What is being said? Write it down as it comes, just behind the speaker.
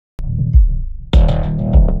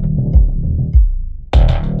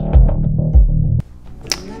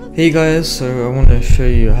Hey guys, so I want to show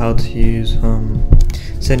you how to use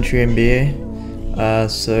Sentry MBA.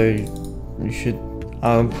 So you should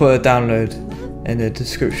put a download in the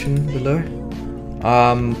description below.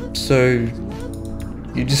 So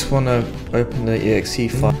you just want to open the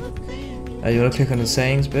exe file. You want to click on the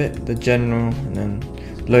settings bit, the general, and then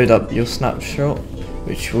load up your snapshot,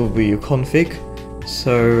 which will be your config.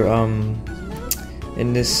 So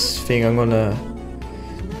in this thing I'm gonna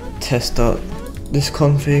test out this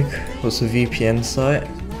config. Was a VPN site.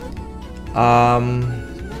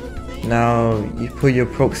 Now you put your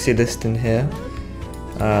proxy list in here.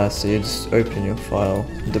 So you just open your file,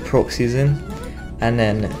 the proxies in, and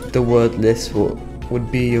then the word list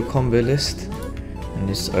would be your combo list, and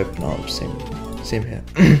just open up. Same here.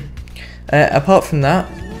 Apart from that,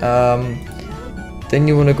 then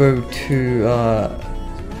you want to go to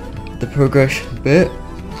the progression bit.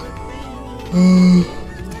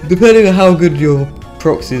 Depending on how good your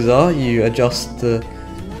proxies are, you adjust the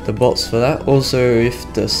bots for that. Also,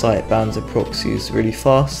 if the site bans a proxies really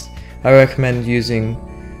fast, I recommend using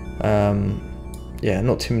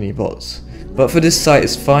not too many bots. But for this site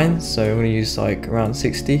it's fine, so I'm going to use like around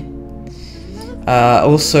 60.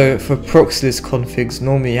 Also for proxyless configs,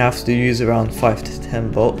 normally you have to use around 5 to 10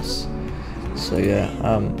 bots. So yeah,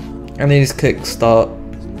 and then you just click start,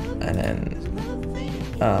 and then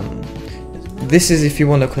this is if you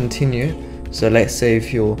want to continue. So let's say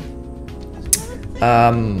if your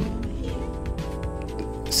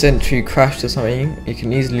Sentry crashed or something, you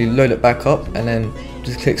can easily load it back up and then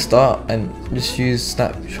just click start and just use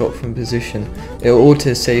snapshot from position. It will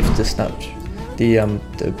auto save the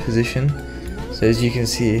position. So as you can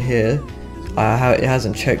see here, it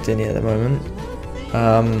hasn't checked any at the moment.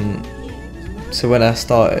 So when I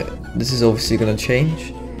start it, this is obviously going to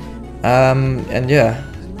change. And yeah,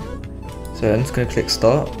 so I'm just going to click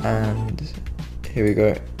start, and here we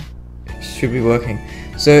go. It should be working.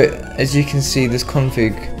 So as you can see, this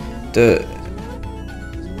config, the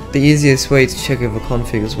easiest way to check if a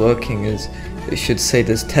config is working is it should say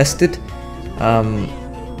there's tested.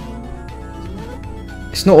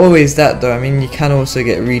 It's not always that though. I mean, you can also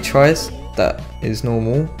get retries. That is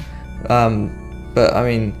normal. But I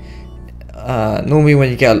mean, normally when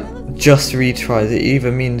you get just retries, it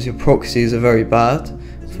either means your proxies are very bad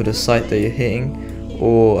for the site that you're hitting,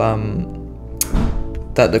 or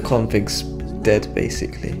that the config's dead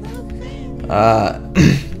basically.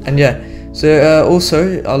 And yeah, so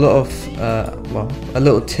also a lot of a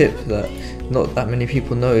little tip that not that many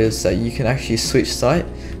people know is that you can actually switch site.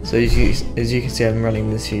 So as you can see, I'm running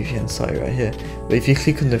this VPN site right here, but if you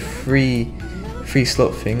click on the free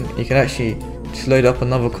slot thing, you can actually just load up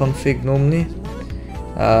another config normally.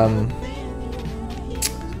 I'm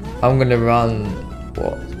gonna run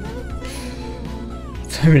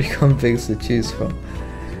so many configs to choose from.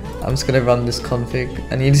 I'm just gonna run this config,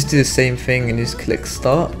 and you just do the same thing and just click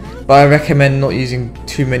start. But I recommend not using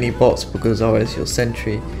too many bots, because otherwise your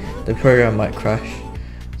Sentry, the program might crash.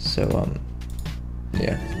 So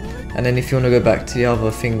yeah, and then if you want to go back to the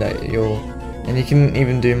other thing that and you can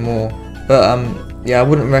even do more, but yeah, I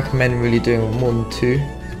wouldn't recommend really doing more than 2,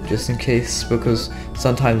 just in case, because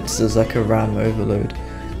sometimes there's like a RAM overload.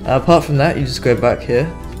 Apart from that, you just go back here,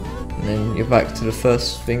 and then you're back to the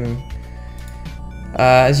first thing.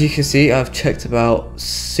 As you can see, I've checked about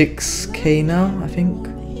 6k now, I think.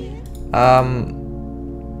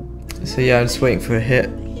 So yeah, I'm just waiting for a hit.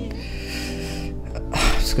 I'm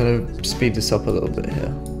just gonna speed this up a little bit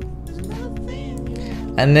here.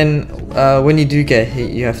 And then when you do get a hit,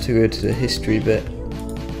 you have to go to the history bit.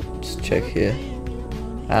 Just check here,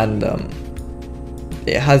 and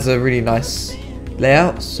it has a really nice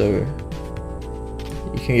layout, so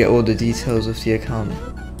you can get all the details of the account.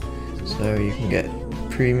 So you can get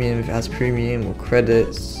premium if it has premium, or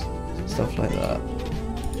credits, stuff like that.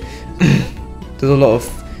 There's a lot of,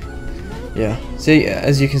 yeah. See,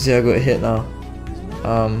 as you can see, I got a hit now.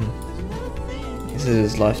 This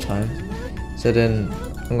is lifetime. So then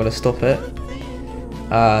I'm gonna stop it.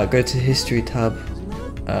 Go to history tab.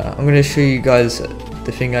 I'm gonna show you guys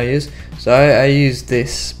the thing I use. So I use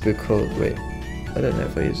this because, wait, I don't know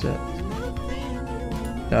if I use that.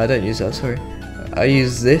 No, I don't use that, sorry. I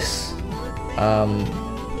use this.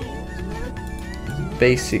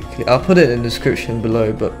 Basically, I'll put it in the description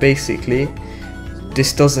below, but basically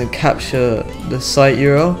this doesn't capture the site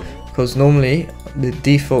URL, because normally the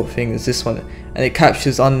default thing is this one, and it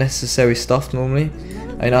captures unnecessary stuff normally.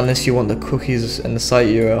 I mean, unless you want the cookies and the site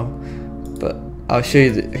URL. But I'll show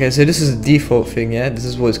you. Okay, so this is the default thing. Yeah, this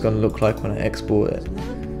is what it's going to look like when I export it.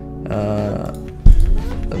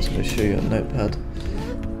 I'm just going to show you a notepad.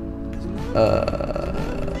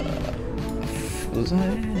 Was that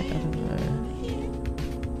it? I don't know.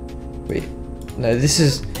 Wait, no, this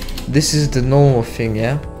is the normal thing,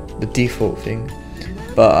 yeah, the default thing.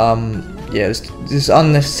 But yeah, there's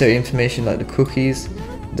unnecessary information like the cookies,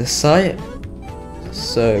 the site.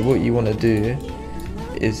 So what you want to do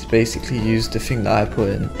is basically use the thing that I put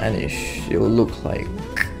in, and it will look like,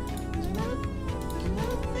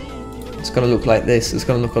 it's gonna look like this. It's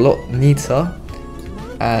gonna look a lot neater,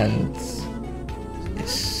 and it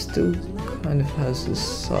still kind of has this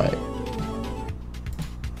site,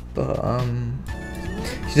 but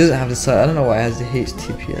she doesn't have the site. I don't know why it has the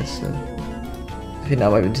HTTPS. So I think that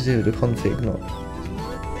might be to do with the config, not.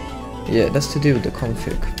 Yeah, that's to do with the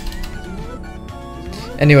config.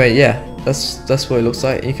 Anyway, yeah, that's what it looks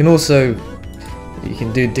like. You can also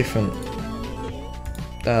do different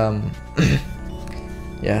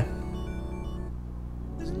yeah.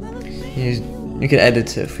 You can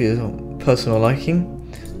edit it for your personal liking,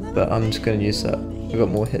 but I'm just gonna use that. I got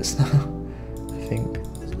more hits now. I think.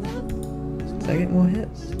 Did I get more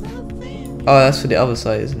hits? Oh, that's for the other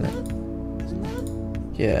side, isn't it?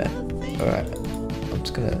 Yeah. Alright. I'm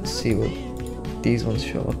just gonna see what these ones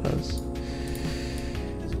show up as.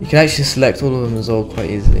 You can actually select all of them as well quite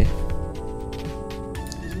easily.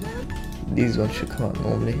 These ones should come up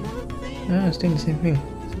normally. No, it's doing the same thing.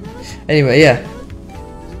 Anyway, yeah.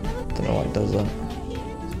 Don't know why it does that.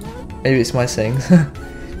 Maybe it's my settings.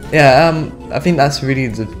 Yeah, I think that's really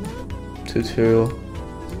the tutorial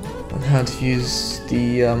on how to use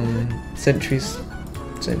the Sentry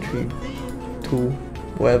tool,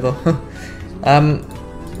 whatever.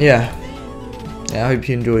 Yeah. I hope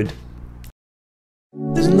you enjoyed.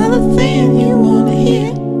 There's another thing